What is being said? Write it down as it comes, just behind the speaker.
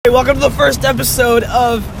Alright, welcome to the first episode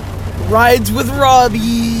of Rides with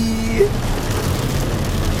Robbie.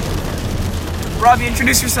 Robbie,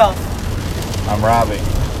 introduce yourself. I'm Robbie.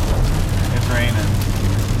 It's raining.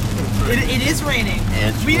 It is raining.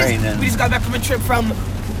 It's raining. We just got back from a trip from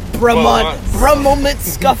Bromont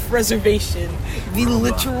Scuff Reservation, the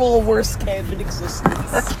literal worst camp in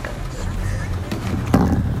existence.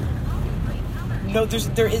 No,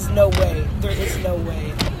 there is no way. There is no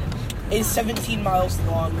way. It is 17 miles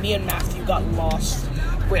long. Me and Matthew got lost.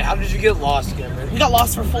 Wait, how did you get lost, Cameron? We got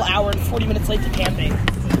lost for a full hour and 40 minutes late to camping,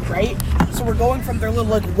 right? So we're going from their little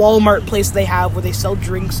like Walmart place they have where they sell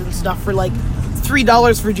drinks and stuff for like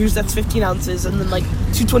 $3 for juice that's 15 ounces, and then like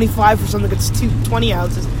 $2.25 for something that's 20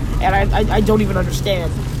 ounces, and I don't even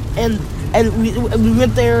understand. And we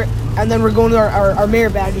went there, and then we're going to our mayor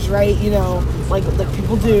badges, right? You know, like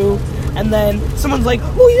people do. And then someone's like,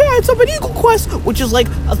 "Oh yeah, it's up at Eagle Quest," which is like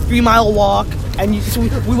a 3-mile walk. And so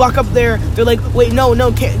we walk up there. They're like, "Wait, no,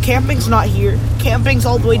 camping's not here. Camping's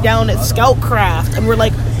all the way down at Scoutcraft." And we're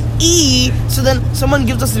like, So then someone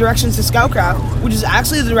gives us the directions to Scoutcraft, which is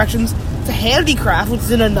actually the directions to Handicraft, which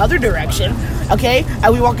is in another direction. Okay,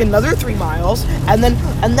 and we walk another 3 miles, and then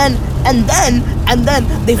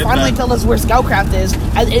they finally tell us where Scoutcraft is,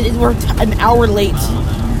 and we're an hour late.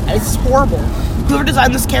 And it's horrible. Whoever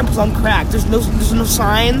designed this camp was on crack. There's no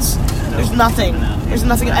signs. There's nothing.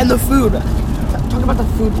 And the food. Talk about the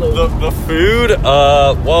food, Luke. The food.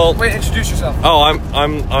 Well. Wait, introduce yourself. Oh, I'm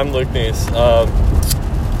Luke Neese.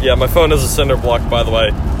 Yeah, my phone is a cinder block, by the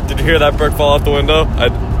way. Did you hear that brick fall out the window? I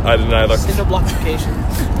didn't either. Cinder blockification.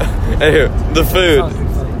 Anywho, the food.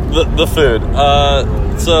 The food.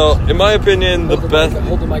 So in my opinion,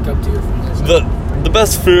 Hold the mic up to you. the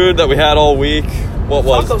best food that we had all week. What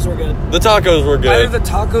was? Tacos were good. The tacos were good. Either the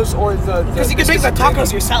tacos or the Because you can make the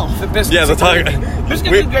tacos yourself. The biscuits. Yeah, the and tacos.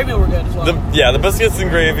 Biscuits and gravy were good as well. The biscuits and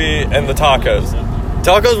gravy and the tacos.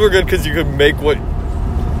 Tacos were good because you could make it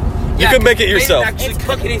yourself. You didn't actually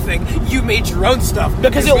cook anything. You made your own stuff.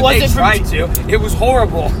 Because it wasn't tried to. It was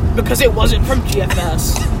horrible. Because it wasn't from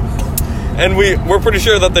GFS. And we're pretty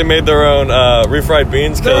sure that they made their own refried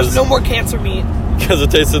beans There was because no more cancer meat. it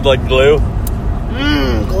tasted like glue.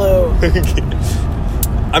 Glue.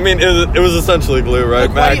 I mean, it was essentially glue, right,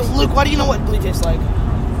 Max? Luke, why do you know what glue tastes like?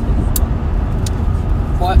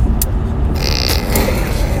 What?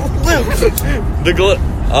 Luke. The glue.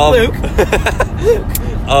 Luke.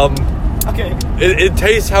 Okay. It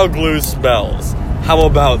tastes how glue smells. How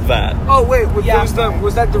about that? Oh wait, Yeah.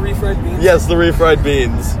 was that the refried beans? Yes, the refried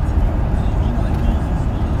beans.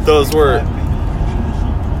 Those were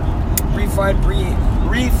Refried beans.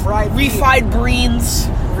 Refried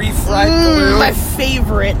glue. My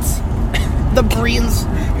favorite. The Breens.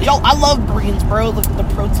 Yo, I love Breens, bro. The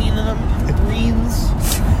protein in them. Breens.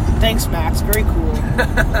 Thanks, Max. Very cool.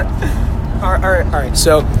 All right.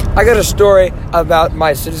 So I got a story about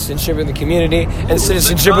my citizenship in the community and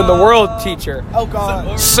citizenship in the world teacher. Oh,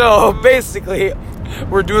 God. So basically,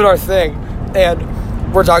 we're doing our thing, and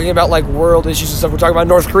we're talking about like world issues and stuff. We're talking about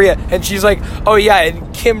North Korea, and she's like, "Oh yeah,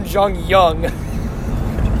 and Kim Jong Un."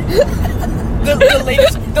 The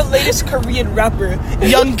latest Korean rapper,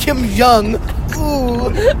 Young Kim Jong. Ooh.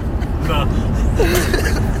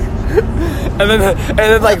 and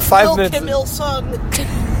then like 5 minutes. Kim Il Sung.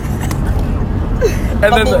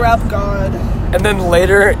 And Bubble rap god. And then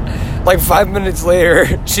later, like 5 minutes later,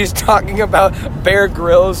 she's talking about Bear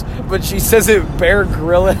Grylls, but she says it Bear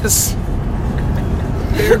Grylls.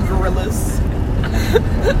 Bear Grylls.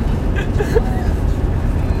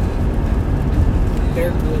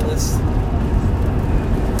 Bear Grylls.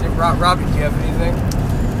 Hey, Robbie, do you have anything?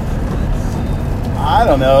 I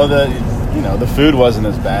don't know. The food wasn't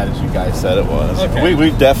as bad as you guys said it was. Okay.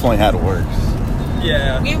 We definitely had worse.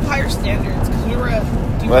 yeah. We have higher standards because we were at.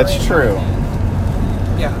 Well, that's true.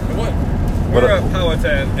 Yeah. We're at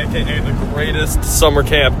Powhatan, aka the greatest summer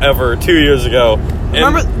camp ever, 2 years ago. And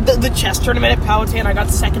Remember the chess tournament at Powhatan? I got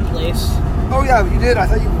second place. Oh yeah, you did. I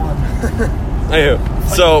thought you won. Anywho,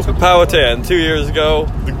 so Powhatan, 2 years ago,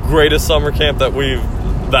 the greatest summer camp that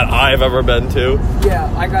I've ever been to.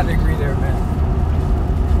 Yeah, I got to agree there, man.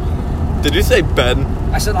 Did you say Ben?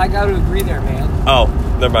 I said I got to agree there, man. Oh,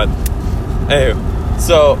 never mind. Anywho,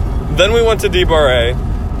 so then we went to DBRA.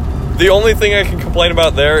 The only thing I can complain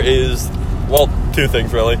about there is, well, two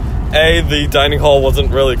things really. A, the dining hall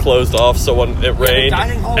wasn't really closed off, so when it rained,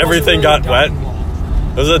 everything got wet.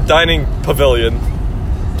 It was a dining pavilion.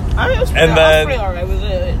 I mean, it was And then- pretty alright with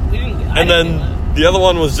it. We didn't. And then The other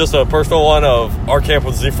one was just a personal one of our camp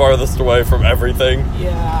was the farthest away from everything.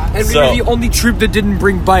 Yeah. And we So- were the only troop that didn't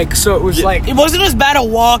bring bikes, so it was Yeah. like... It wasn't as bad a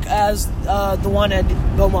walk as the one at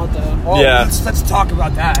Beaumont, though. Oh, Yeah. let's talk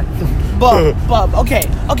about that. Bub. Okay.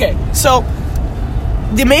 So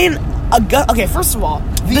the main. Okay, first of all,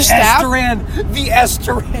 the staff, The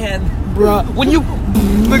Esteran. bruh. When you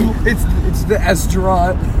It's the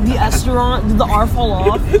Esteran. the restaurant, did the R fall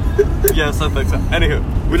off? Yes, I think so. Anywho,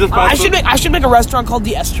 we just I passed should make a restaurant called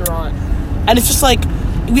the Restaurant, and it's just like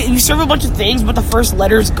we serve a bunch of things, but the first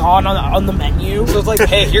letter's gone on the menu. So it's like,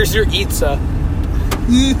 hey, here's your pizza.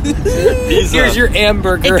 Here's your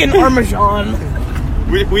hamburger. Chicken Parmesan.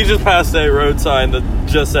 We just passed a road sign that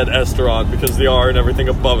just said Esteron because the R and everything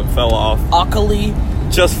above it fell off. Akali,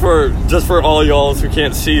 Just for all y'all who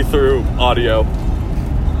can't see through audio.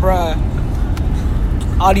 bruh.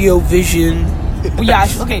 Audio vision. But yeah,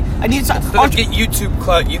 okay. I need to Instead of get YouTube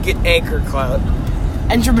clout, you get Anchor clout.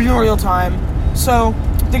 entrepreneurial time. So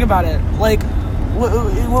think about it. Like,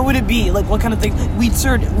 what would it be? Like, what kind of thing? We'd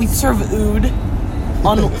serve oud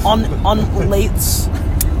on lates,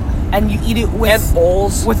 and you eat it with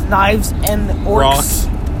bowls. with knives and orcs. Rocks.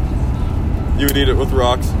 You would eat it with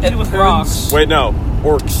rocks. Eat it with Poons. rocks Wait, no.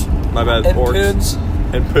 Orcs. My bad. And Orcs. poons.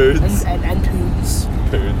 And poons. and poons.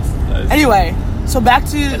 Poons. Nice. Anyway, so back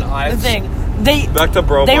to And the hives. thing. They Back to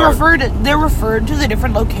Bromart. they referred to the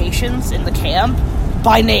different locations in the camp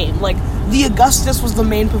by name. Like the Augustus was the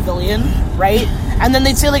main pavilion, right? And then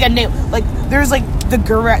they'd say like a name, like there's like the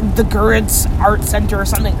Guritz Art Center or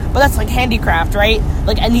something, but that's like handicraft, right?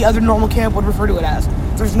 Like any other normal camp would refer to it as.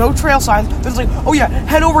 There's no trail signs. There's like, oh yeah,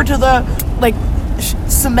 head over to the like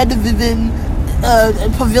Semedivin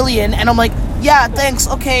pavilion, and I'm like, yeah, thanks.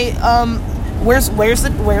 Okay, where's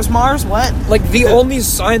Mars? What? Like, the only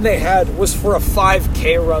sign they had was for a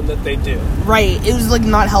 5K run that they do. Right, it was like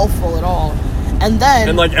not helpful at all. And then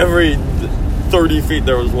And like every 30 feet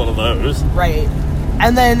there was one of those. right,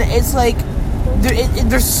 and then it's like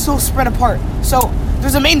they're so spread apart. So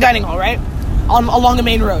there's a main dining hall, right, along a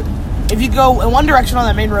main road. If you go in one direction on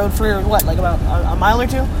that main road for what, like about a mile or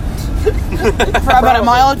two, for about a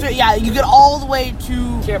mile or two, yeah, you get all the way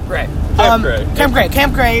to Camp Gray.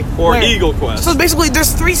 Camp Gray, Or where- Eagle Quest. So basically,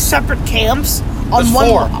 there's 3 separate camps on There's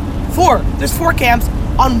one. Four. There's 4 camps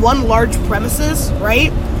on one large premises,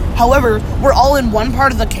 right? However, we're all in one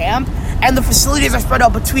part of the camp, and the facilities are spread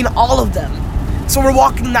out between all of them. So we're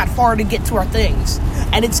walking that far to get to our things,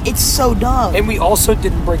 and it's so dumb. And we also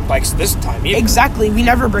didn't bring bikes this time either. Exactly, we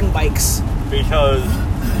never bring bikes. Because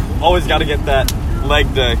always got to get that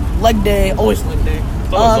leg day. Leg day, always leg day.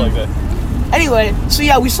 It's always like that. Anyway, so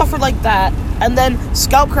yeah, we suffered like that, and then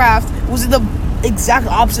Scoutcraft was in the exact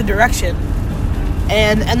opposite direction.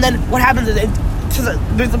 And then what happens is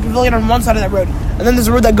there's a pavilion on one side of that road, and then there's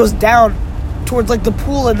a road that goes down towards like the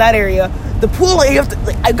pool in that area. The pool, you have to,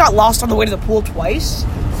 like, I got lost on the way to the pool twice.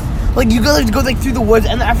 Like you go like through the woods,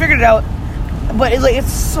 and I figured it out, but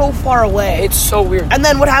it's so far away. It's so weird. And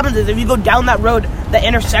then what happens is if you go down that road that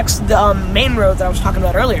intersects the main road that I was talking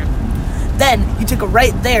about earlier, then you take a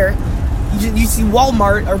right there. You see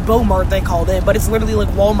Walmart or Beaumart they called it, but it's literally like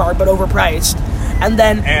Walmart but overpriced. And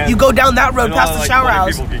then you go down that road And past only, the shower 20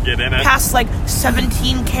 house, people could get in it. past like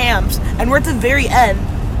 17 camps, and we're at the very end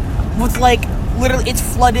with like literally it's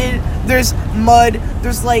flooded. There's mud.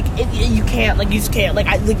 There's like you just can't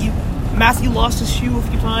Matthew lost his shoe a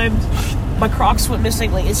few times. My Crocs went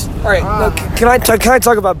missing. Like it's All right, no, can I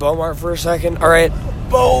talk about Beaumart for a second? All right.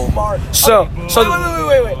 Beaumart. So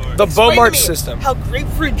Wait. The Explain Beaumart to me system. How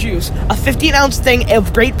grapefruit juice, a 15-ounce thing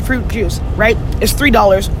of grapefruit juice, right, is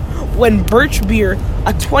 $3, when Birch beer,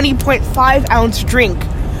 a 20.5-ounce drink,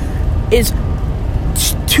 is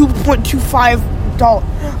 $2.25.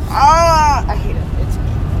 I hate it.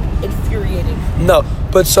 It's infuriating. No,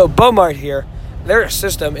 but so Beaumart here, their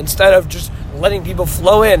system, instead of just letting people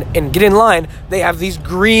flow in and get in line, they have these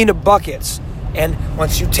green buckets. And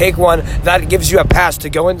once you take one, that gives you a pass to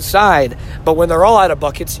go inside. But when they're all out of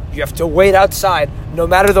buckets, you have to wait outside, no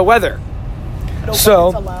matter the weather. No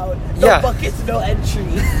So, buckets allowed. No yeah. buckets, no entry.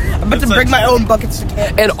 I'm about to bring my own buckets to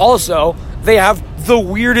camp. And also, they have the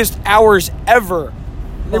weirdest hours ever.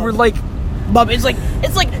 They were like, Bub, it's like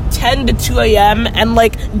 10 to 2 a.m. and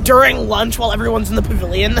like during lunch while everyone's in the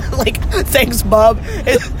pavilion. Like, thanks, Bub.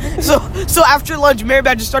 So after lunch, Mary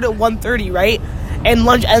Badge started at 1:30, right? And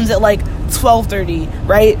lunch ends at like 12:30,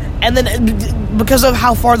 right? And then because of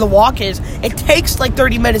how far the walk is, it takes like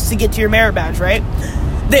 30 minutes to get to your merit badge, right?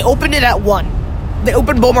 They opened it at 1. They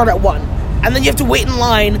opened Beaumart at 1. And then you have to wait in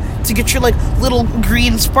line to get your like little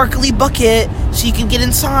green sparkly bucket so you can get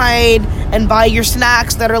inside and buy your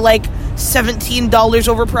snacks that are like $17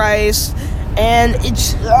 overpriced. and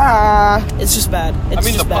it's just bad. It's I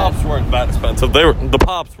mean, just the bad. pops weren't that expensive. The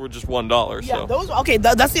pops were just $1. Yeah, So those okay.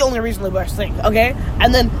 That's the only reasonably best thing. Okay,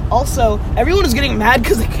 and then also everyone is getting mad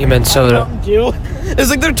because they You meant soda. Mountain Dew. It's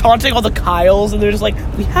like they're taunting all the Kyles, and they're just like,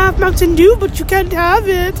 "We have Mountain Dew, but you can't have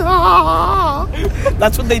it." Ah.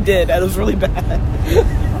 That's what they did, and it was really bad.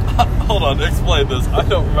 hold on, explain this. I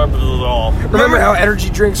don't remember this at all. Remember how energy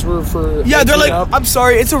drinks were for? Yeah, they're like, up? I'm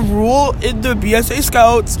sorry, it's a rule in the BSA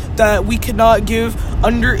Scouts that we cannot give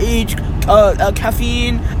underage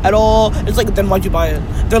caffeine at all. It's like, then why'd you buy it?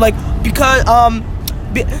 They're like, because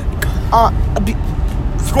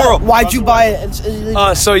Squirrel. why'd you buy it?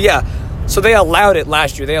 So they allowed it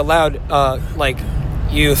last year. They allowed like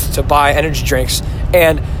youth to buy energy drinks,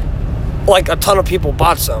 and like a ton of people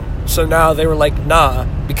bought some. So now they were like, nah,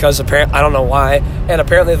 because apparently I don't know why, and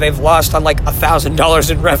apparently they've lost on like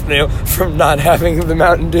 $1,000 in revenue from not having the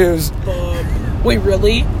Mountain Dews. Wait,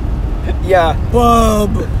 really? Yeah,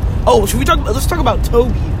 Bub. Oh, should we talk? Let's talk about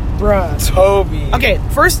Toby, bruh. Toby. Okay,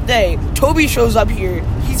 first day, Toby shows up here.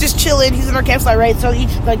 He's just chilling. He's in our campsite, right? So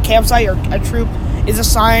each like campsite or a troop is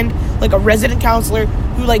assigned like a resident counselor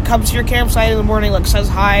who like comes to your campsite in the morning, like says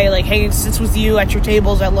hi, like hey, sits with you at your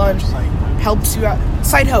tables at lunch, helps you out.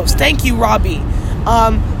 Site host. Thank you, Robbie.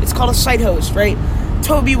 It's called a site host, right?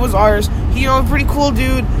 Toby was ours. He, a pretty cool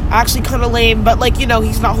dude. Actually, kind of lame, but like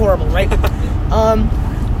he's not horrible, right?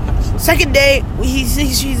 Second day, he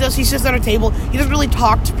sits at our table. He doesn't really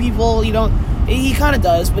talk to people, He kind of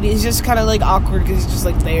does, but he's just kind of like awkward because he's just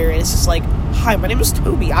like there, and it's just like, hi, my name is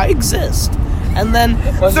Toby. I exist. And then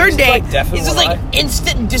third day, he's just like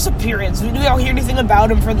instant disappearance. We don't hear anything about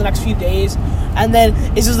him for the next few days, and then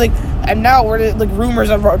it's just like, and now we're like rumors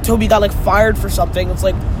of Toby got like fired for something. It's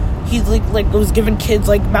like he's like was giving kids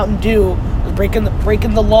like Mountain Dew, breaking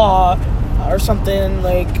the law. Or something,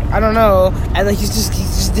 like, I don't know, and then he's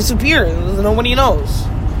just disappeared. Nobody knows.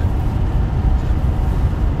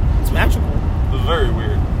 It's magical. It's very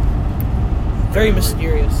weird. Very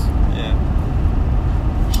mysterious. Yeah.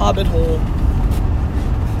 Hobbit hole.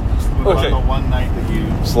 On the one night that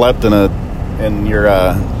you slept in your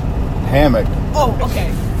hammock. Oh,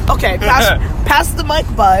 okay. Pass the mic,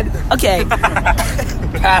 bud. Okay.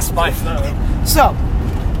 Pass my phone. So,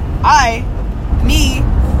 me,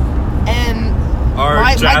 and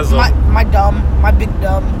my big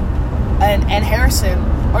dumb, and Harrison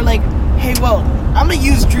are like, hey, well, I'm gonna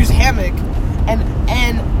use Drew's hammock,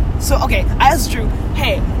 and so okay, I asked Drew,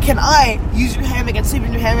 hey, can I use your hammock and sleep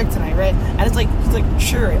in your hammock tonight, right? And he's like,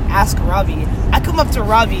 sure, ask Robbie. I come up to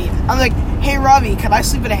Robbie, I'm like, hey, Robbie, can I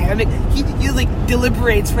sleep in a hammock? He like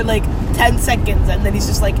deliberates for like 10 seconds, and then he's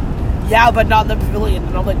just like, yeah, but not in the pavilion,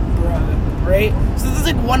 and I'm like, bruh. Right? So there's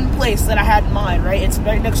like one place that I had in mind, right? It's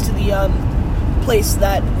right next to the place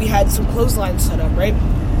that we had some clotheslines set up, right?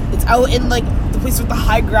 It's out in like the place with the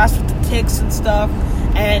high grass with the ticks and stuff,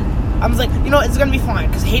 and I was like, it's gonna be fine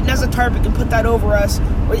because Hayden has a tarp, we can put that over us.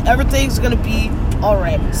 Everything's gonna be all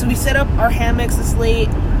right. So we set up our hammocks this late.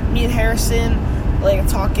 Me and Harrison like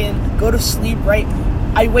talking, go to sleep. Right?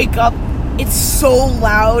 I wake up. It's so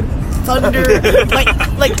loud. Thunder,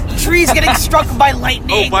 like trees getting struck by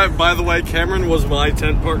lightning. Oh, by the way, Cameron was my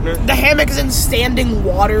tent partner. The hammock is in standing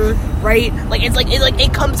water, right? Like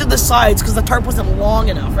it comes to the sides because the tarp wasn't long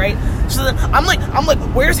enough, right? So then I'm like,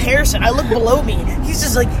 where's Harrison? I look below me. He's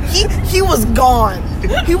just like he was gone.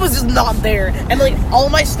 He was just not there, and like all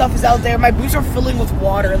my stuff is out there. My boots are filling with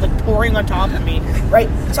water and like pouring on top of me, right?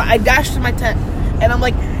 So I dashed to my tent, and I'm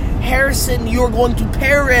like, Harrison, you're going to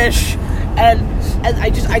perish. And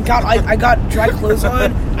I got dry clothes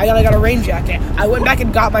on. I got a rain jacket. I went back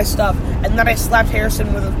and got my stuff, and then I slapped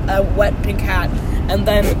Harrison with a wet pink hat, and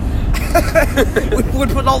then we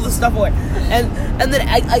would put all the stuff away. And then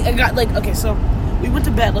I got like, okay, so we went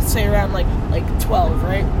to bed. Let's say around like 12,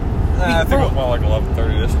 right? I think it was more like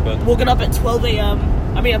 11:30ish, but woken up at 12 a.m.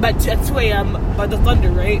 I mean, about at 2 a.m. by the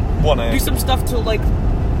thunder, right? 1 a.m. Do some stuff till like.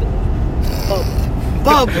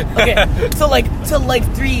 Bub. Okay, so like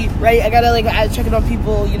 3, right? I gotta like checking on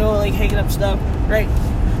people, like hanging up stuff, right?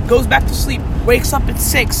 Goes back to sleep, wakes up at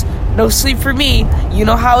 6. No sleep for me. You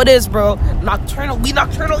know how it is, bro. Nocturnal. We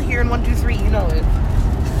nocturnal here in 123. You know it.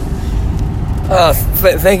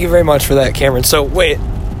 Thank you very much for that, Cameron. So wait,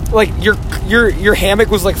 like your hammock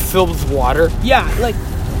was like filled with water? Yeah, like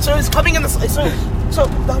so it's coming in the so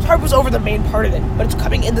the tarp was over the main part of it, but it's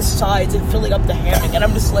coming in the sides and filling up the hammock, and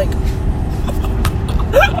I'm just like.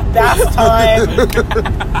 Bath time.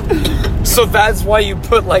 So that's why you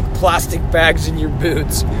put like plastic bags in your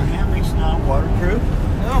boots. Your hammock's not waterproof?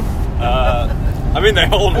 No. I mean, they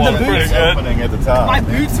hold water pretty good. Opening at the top. My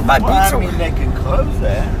boots I are. mean, they can close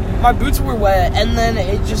that. my boots were wet, and then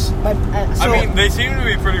it just so, I mean, they seem to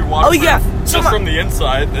be pretty waterproof. Oh, yeah. So just from the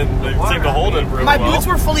inside, and they seem to hold it really my well. boots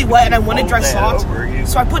were fully wet, and I wanted dry socks,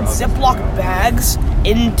 so I put Ziploc bags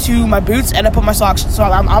into my boots, and I put my socks. So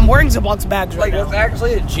I'm wearing Ziploc bags right now. It's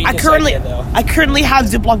actually a genius I currently idea, have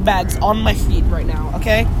Ziploc bags on my feet right now.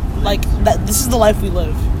 Okay, like that. This is the life we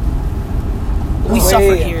live. We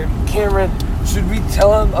suffer here. Cameron, should we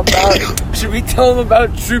tell him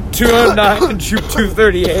about Troop 209 and Troop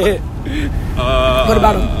 238? What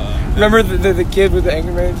about him? Remember the kid with the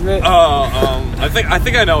anger management? I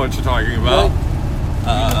think I know what you're talking about.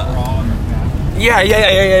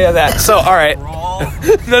 Yeah, that. So, all right.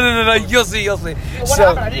 No. You'll see. What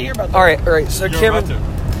happened? I didn't hear about that. All right. So,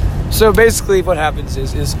 Cameron. So basically, what happens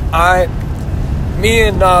is me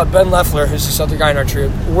and Ben Leffler, who's this other guy in our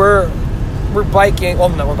troop, we're biking. Well,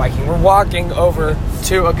 no, we're biking. We're walking over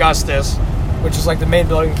to Augustus, which is like the main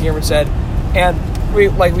building. Cameron said, and we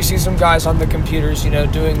see some guys on the computers,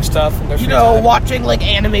 doing stuff, and they're watching like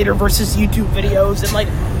animator versus YouTube videos and like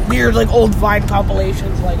weird like old Vine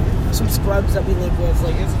compilations, like some scrubs that we live with.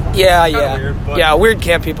 Like it's fun. Yeah, weird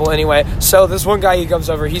camp people. Anyway, so this one guy, he comes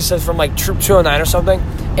over. He says from like Troop 209 or something,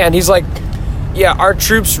 and he's like, "Yeah, our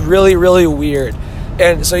troop's really, really weird."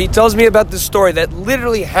 And so he tells me about this story that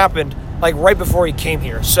literally happened like right before he came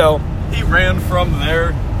here. So he ran from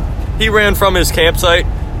there. He ran from his campsite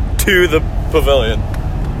to the pavilion,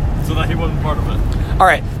 so that he wasn't part of it. All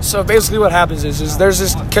right. So basically, what happens is there's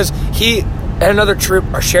this, because he and another troop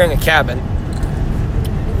are sharing a cabin.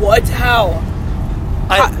 What? How?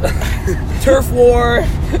 Turf war.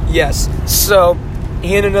 Yes. So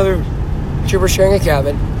he and another troop are sharing a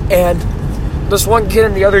cabin, and this one kid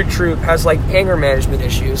in the other troop has like anger management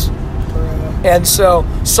issues. And so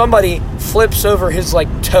somebody flips over his like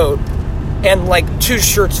tote, and like 2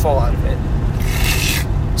 shirts fall out of it.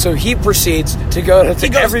 So he proceeds to go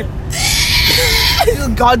to every.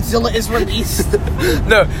 Godzilla is released.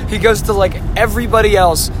 No, he goes to like everybody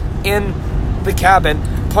else in the cabin,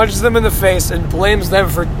 punches them in the face, and blames them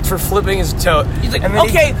for flipping his tote. He's like,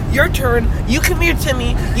 "Okay, your turn. You come here,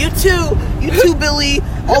 Timmy. You too, Billy.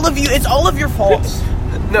 All of you. It's all of your faults."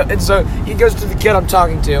 No, and so he goes to the kid I'm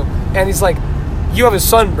talking to, and he's like, "You have a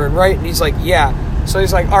sunburn, right?" And he's like, "Yeah." So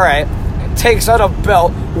he's like, "All right." Takes out a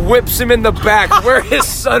belt, whips him in the back where his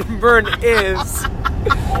sunburn is.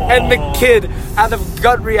 And the kid, out of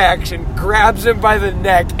gut reaction, grabs him by the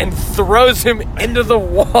neck and throws him into the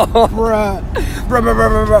wall. Bruh.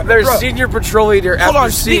 Their senior patrol leader, Hold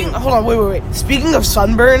on, wait. Speaking of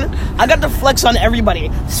sunburn, I got to flex on everybody.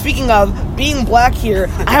 Speaking of being black here,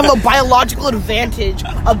 I have a biological advantage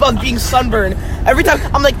above being sunburned. Every time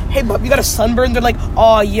I'm like, "Hey, bub, you got a sunburn?" They're like,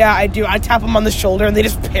 "Oh, yeah, I do." I tap them on the shoulder and they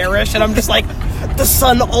just perish, and I'm just like, the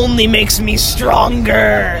sun only makes me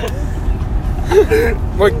stronger.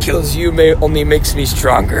 What kills you only makes me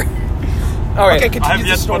stronger. All right. Okay, continue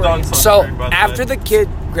the story. So after the kid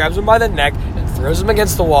grabs him by the neck and throws him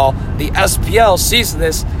against the wall, the SPL sees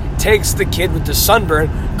this, takes the kid with the sunburn,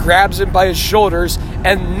 grabs him by his shoulders,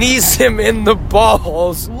 and knees him in the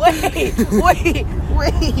balls. Wait.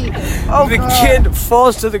 Oh, the kid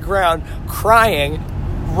falls to the ground, crying,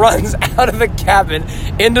 runs out of the cabin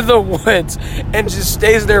into the woods, and just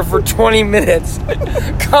stays there for 20 minutes.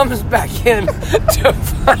 Comes back in to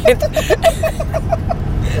find.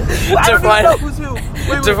 So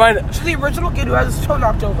the original kid who has his toe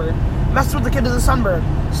knocked over messed with the kid with the sunburn.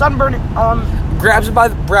 Grabs him by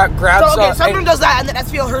the Sunburn does that, and then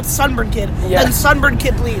SPL hurts Sunburn kid. Yeah. Then Sunburn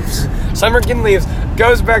kid leaves. Sunburn kid leaves.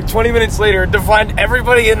 Goes back 20 minutes later to find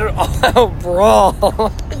everybody in an all-out brawl.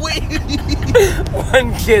 Wait.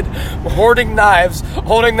 One kid hoarding knives,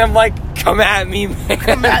 holding them like, "Come at me, man.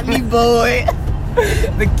 Come at me, boy."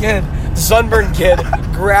 The sunburned kid,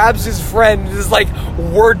 grabs his friend and is like,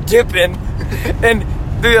 "We're dipping." And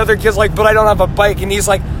the other kid's like, "But I don't have a bike." And he's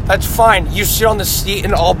like, "That's fine. You sit on the seat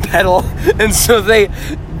and I'll pedal." And so they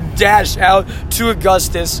dash out to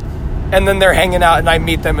Augustus, and then they're hanging out, and I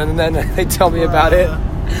meet them, and then they tell me about it.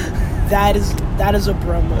 That is a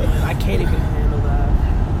bro moment. I can't even handle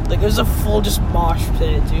that. Like, there's a full just mosh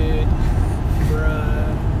pit, dude.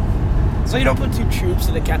 Bruh. So you don't put 2 troops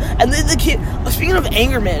in a cabin. And then the kid, speaking of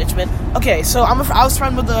anger management, okay, so I was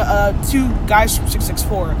friends with the 2 guys from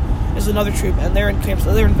 664. There's another troop, and they're in camp,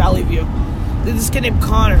 so they're in Valley View. There's this kid named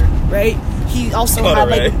Connor, right? He also had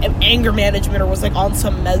like anger management, or was like on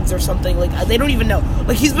some meds or something. Like, they don't even know.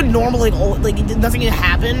 Like, he's been normal, like nothing had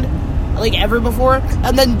happened, like, ever before.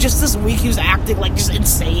 And then just this week, he was acting like just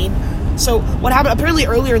insane. So what happened? Apparently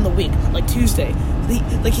earlier in the week, like Tuesday,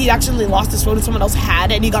 he accidentally lost his phone and someone else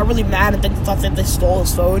had it, and he got really mad and then thought that they stole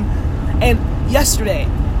his phone. And yesterday,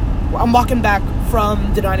 I'm walking back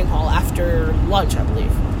from the dining hall after lunch, I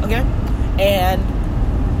believe. Okay? And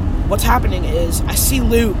what's happening is I see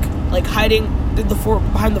Luke, like, hiding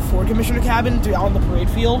behind the Ford Commissioner cabin on the parade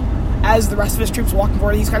field as the rest of his troops walking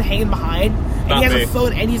forward. He's kind of hanging behind. And he has a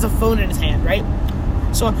phone, and he has a phone in his hand, right?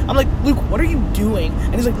 So I'm like, Luke, what are you doing?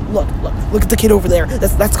 And he's like, look at the kid over there.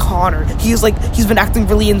 That's Connor. He's been acting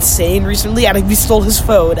really insane recently, and we stole his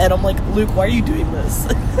phone. And I'm like, Luke, why are you doing this?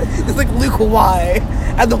 He's like, Luke, why?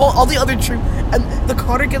 And all the other troops, and the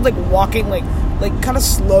Connor kid, like, walking, like kind of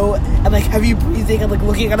slow, and, like, heavy breathing, and, like,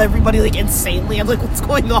 looking at everybody, like, insanely. I'm like, what's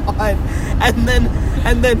going on? And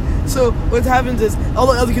then, so what happens is, all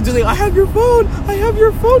the other kids are like, I have your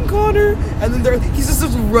phone, Connor. And then he's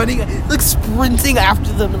just running, like, sprinting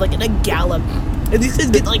after them, like, in a gallop. And these kids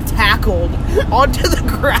get, like, tackled onto the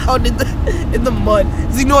ground in the mud.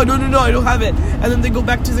 He's like, no, I don't have it. And then they go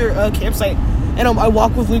back to their campsite. And I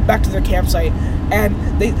walk with Luke back to their campsite. And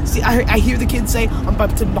I hear the kids say, I'm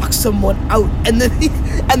about to knock someone out. And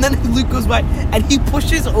then Luke goes by, and he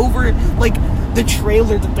pushes over, like, the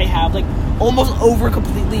trailer that they have, like, almost over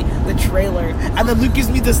completely the trailer. And then Luke gives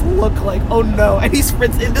me this look like, oh no. And he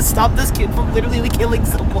sprints in to stop this kid from literally killing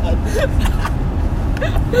someone.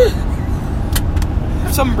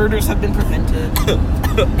 Some murders have been prevented.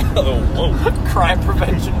 Crime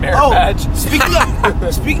prevention merit badge.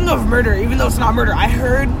 Speaking of murder, even though it's not murder, I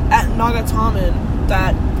heard at Nagatamen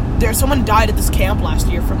that someone died at this camp last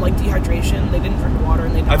year from, like, dehydration. They didn't drink water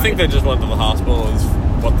and they died. I think they just went to the hospital, is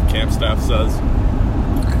what the camp staff says.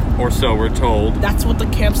 Or so we're told. That's what the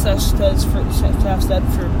camp staff said for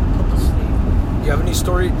publicity. Do you have any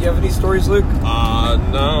stories, Luke?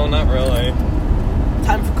 No, not really.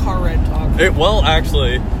 Time for car ride talk.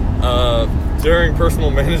 Actually, during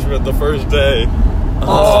personal management the first day.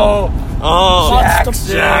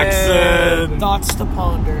 Jackson! Thoughts to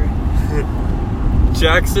ponder.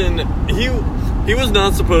 Jackson, he was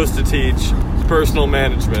not supposed to teach personal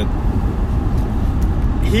management.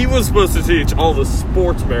 He was supposed to teach all the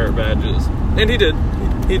sports merit badges. And he did.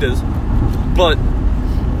 He does. But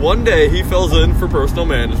one day he fills in for personal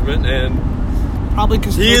management, and probably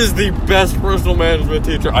because he is the best personal management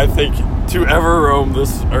teacher, I think, to ever roam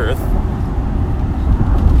this earth.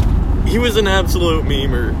 He was an absolute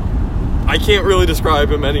memer. I can't really describe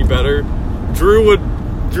him any better. Drew would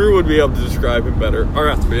be able to describe him better. Or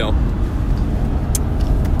SBL.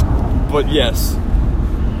 But yes,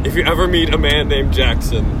 if you ever meet a man named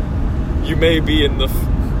Jackson, you may be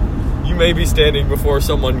standing before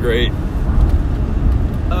someone great.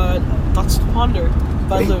 Thoughts to ponder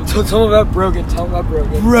by Luke. Tell him about Brogan.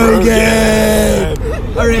 Brogan!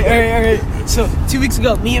 Alright. So, 2 weeks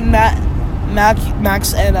ago, me and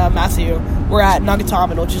Max and Matthew were at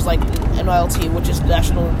Nagatamen, which is, like, NYLT, which is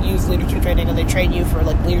National Youth Leadership Training, and they train you for,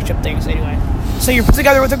 like, leadership things anyway. So you're put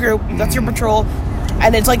together with a group, that's your patrol,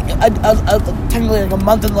 and it's, like, technically, like, a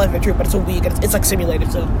month in the life of a troop, but it's a week, and it's like,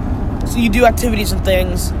 simulated, so you do activities and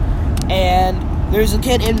things, and there's a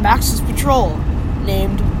kid in Max's patrol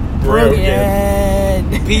named Brogan.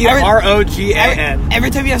 Brogan. Every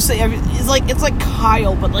time you have to say, it's like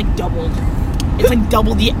Kyle, but, like, doubled. It's like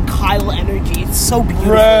double the Kyle energy. It's so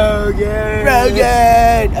beautiful. Brogan.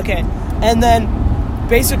 Okay, and then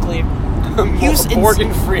basically he was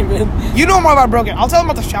Morgan Freeman. You know more about Brogan. I'll tell him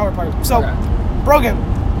about the shower part. So, okay. Brogan,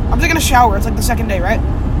 I'm taking a shower. It's like the second day, right?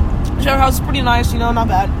 The shower house is pretty nice, not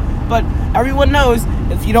bad. But everyone knows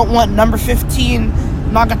if you don't want number 15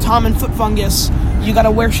 Nagatamen foot fungus, you gotta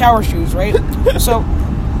wear shower shoes, right? So.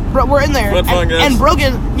 We're in there, and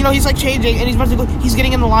Brogan, he's like changing, and he's about to go. He's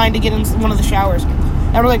getting in the line to get in one of the showers,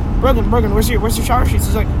 and we're like, Brogan, where's your shower shoes?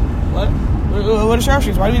 He's like, what? What are shower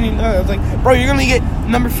shoes? Why do you need that? I was like, bro, you're gonna get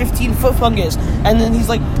number 15 foot fungus, and then he's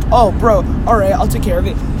like, oh, bro, all right, I'll take care of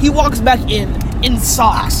it. He walks back in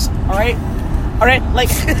socks, all right,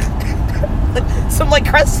 like some like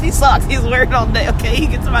crusty socks he's wearing all day. Okay, he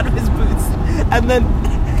gets them out of his boots, and then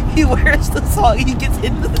he wears the sock. He gets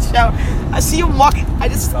into the shower. I see him walking. I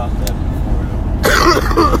just stopped that before.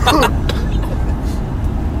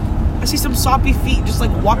 I see some soppy feet just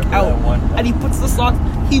like walk out, and he puts the socks.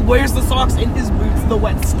 He wears the socks in his boots, the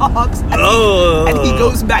wet socks, and he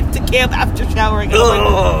goes back to camp after showering. And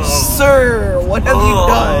I'm like, sir, what have you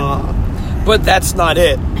done? But that's not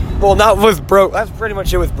it. Well, not with that's pretty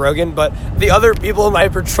much it with Brogan. But the other people in my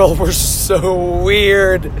patrol were so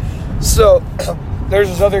weird. So. There's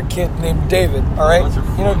this other kid named David, all right?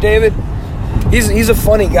 David? He's a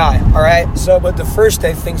funny guy, all right? So, but the first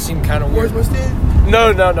day, things seemed kind of weird. Where's my stand?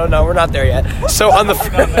 No, we're not there yet. So, on the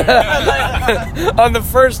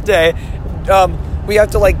first day, we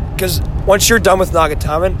have to, like, because once you're done with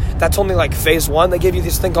Nagatamen, that's only like phase 1. They give you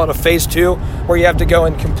this thing called a phase 2, where you have to go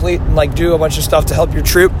and complete and like do a bunch of stuff to help your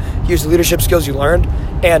troop use the leadership skills you learned.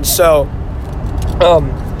 And so,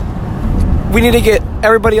 we need to get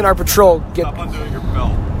everybody in our patrol. Stop undoing your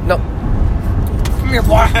belt. No. Come here,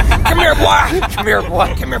 boy. Come here, boy. Come here,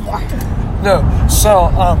 boy. Come here, boy. No.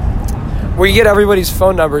 So, we get everybody's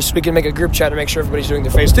phone numbers so we can make a group chat to make sure everybody's doing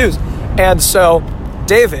their phase 2s. And so,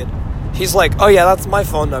 David, he's like, oh yeah, that's my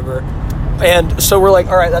phone number. And so we're like,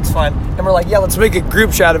 all right, that's fine. And we're like, yeah, let's make a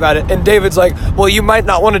group chat about it. And David's like, well, you might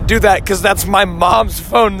not want to do that because that's my mom's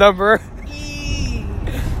phone number.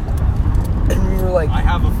 And we were like, I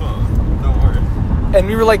have a phone. Don't worry. and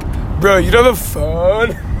we were like, bro, you don't have a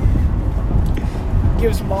phone?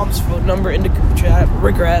 Gives mom's phone number into group chat.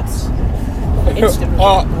 Regrets. Instant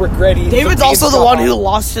Regretty. David's also the one who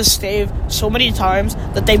lost his stave so many times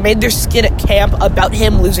that they made their skit at camp about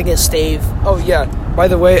him losing his stave. Oh yeah. By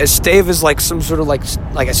the way, a stave is like some sort of like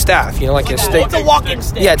a staff, you know, like a stave. It's a walking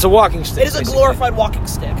stick. Yeah, it's a walking stick. It is a basically. glorified walking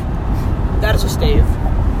stick. That is a stave.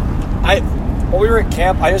 When we were at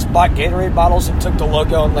camp, I just bought Gatorade bottles and took the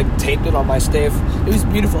logo and like taped it on my stave. It was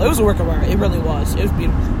beautiful. It was a work of art. It really was. It was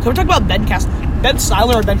beautiful. Can we talk about Ben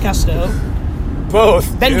Styler or Ben Casteau?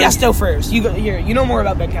 Both. Ben dude. Casteau first. You know more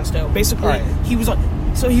about Ben Casteau. Basically, Right. he was on.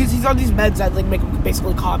 So he's on these meds that like make him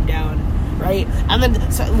basically calm down, right? And then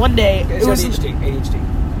one day It's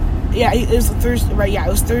ADHD. Yeah, it was Thursday. Right? Yeah, it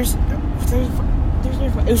was Thursday.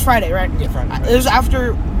 It was Friday, right? Yeah, Friday. It was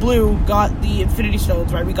after Blue got the Infinity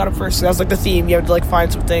Stones, right? We got him first. So that was like the theme. You have to like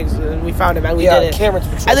find some things, and we found him, and we did it. Cameron's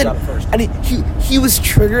patrol And then, got it first. and he was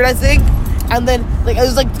triggered, I think. And then, like, it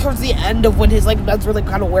was, like, towards the end of when his, like, meds were, like,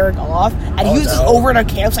 kind of wearing off. And he was just over in our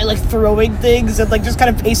campsite, like, throwing things and, like, just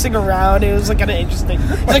kind of pacing around. It was, like, kind of interesting.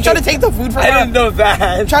 He's, like, trying to take the food from I didn't know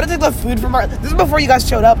that. Trying to take the food from our... This is before you guys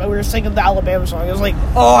showed up, and we were singing the Alabama song. It was, like...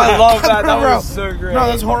 Oh, I love that. That Bro. was so great. No,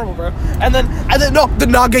 that's horrible, bro. And then, no, the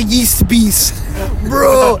Naga Yeast Beast.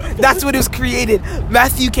 Bro, that's when it was created.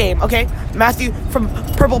 Matthew came, okay? Matthew from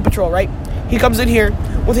Purple Patrol, right? He comes in here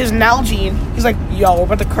with his Nalgene. He's like, yo, we're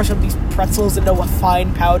about to crush up these pretzels into a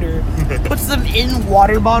fine powder. Puts them in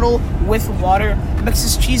water bottle with water.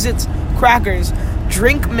 Mixes Cheez-Its, crackers,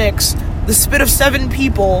 drink mix, the spit of 7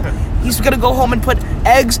 people. He's gonna go home and put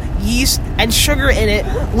eggs, yeast, and sugar in it.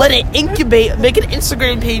 Let it incubate. Make an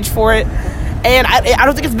Instagram page for it. And I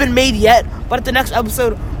don't think it's been made yet. But at the next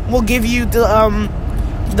episode, we'll give you the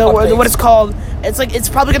what it's called. It's like it's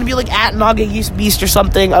probably gonna be like at Naga Yeast Beast or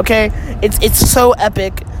something. Okay, it's so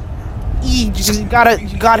epic. You gotta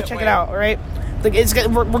check it out. All right, like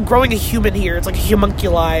we're growing a human here. It's like a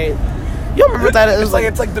homunculi. You remember what that is?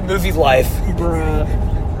 It's like the movie Life. Bruh.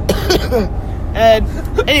 And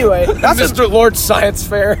anyway, that's Mr. Lord Science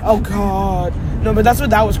Fair. oh god, no, but that's what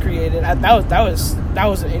that was created. And that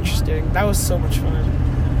was interesting. That was so much fun.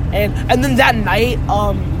 And then that night,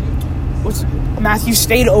 Matthew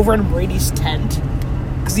stayed over in Brady's tent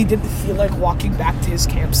because he didn't feel like walking back to his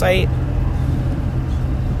campsite.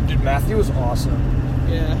 Dude, Matthew was awesome.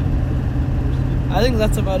 Yeah. I think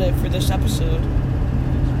that's about it for this episode.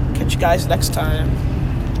 Catch you guys next time.